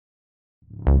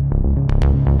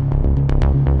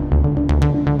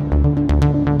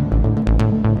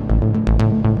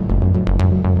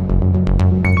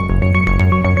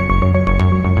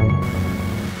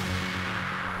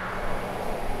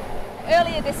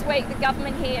this week the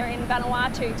government here in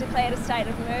Vanuatu declared a state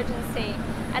of emergency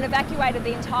and evacuated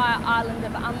the entire island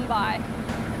of Ambae.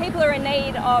 People are in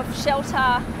need of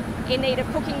shelter, in need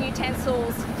of cooking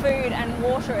utensils, food and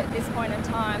water at this point in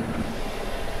time.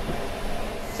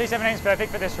 C-17 is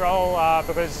perfect for this role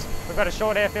because we've got a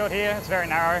short airfield here, it's very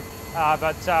narrow,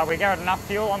 but we got enough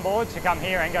fuel on board to come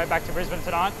here and go back to Brisbane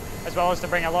tonight, as well as to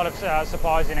bring a lot of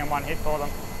supplies in one hit for them.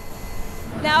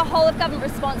 Now, whole of government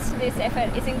response to this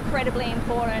effort is incredibly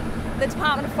important. The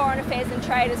Department of Foreign Affairs and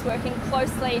Trade is working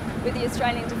closely with the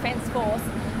Australian Defence Force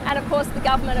and of course the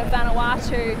government of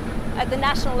Vanuatu at the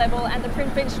national level and the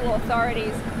provincial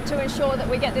authorities to ensure that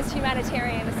we get this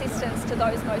humanitarian assistance to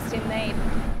those most in need.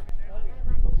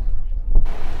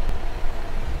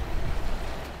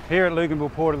 Here at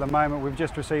Luganville Port at the moment, we've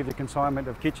just received a consignment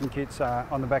of kitchen kits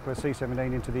on the back of a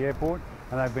C-17 into the airport,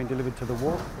 and they've been delivered to the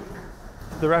wharf.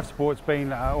 The RAAF support's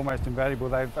been almost invaluable.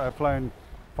 They've flown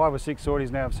 5 or 6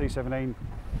 sorties now of C-17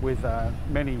 with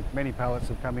many pallets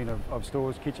have come in of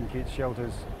stores, kitchen kits,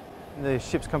 shelters. The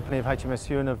ship's company of HMAS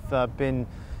Huon have been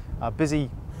busy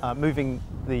moving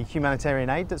the humanitarian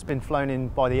aid that's been flown in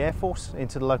by the Air Force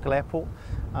into the local airport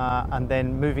and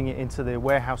then moving it into the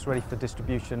warehouse ready for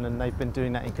distribution, and they've been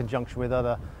doing that in conjunction with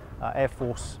other Air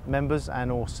Force members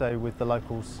and also with the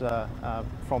locals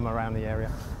from around the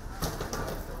area.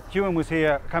 Huon was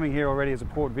coming here already as a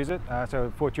port visit, so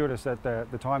fortuitous that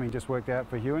the timing just worked out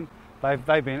for Huon.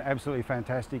 They've been absolutely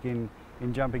fantastic in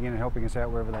jumping in and helping us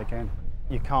out wherever they can.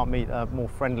 You can't meet a more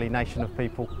friendly nation of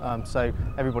people, so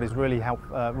everybody's really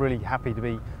happy to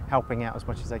be helping out as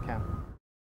much as they can.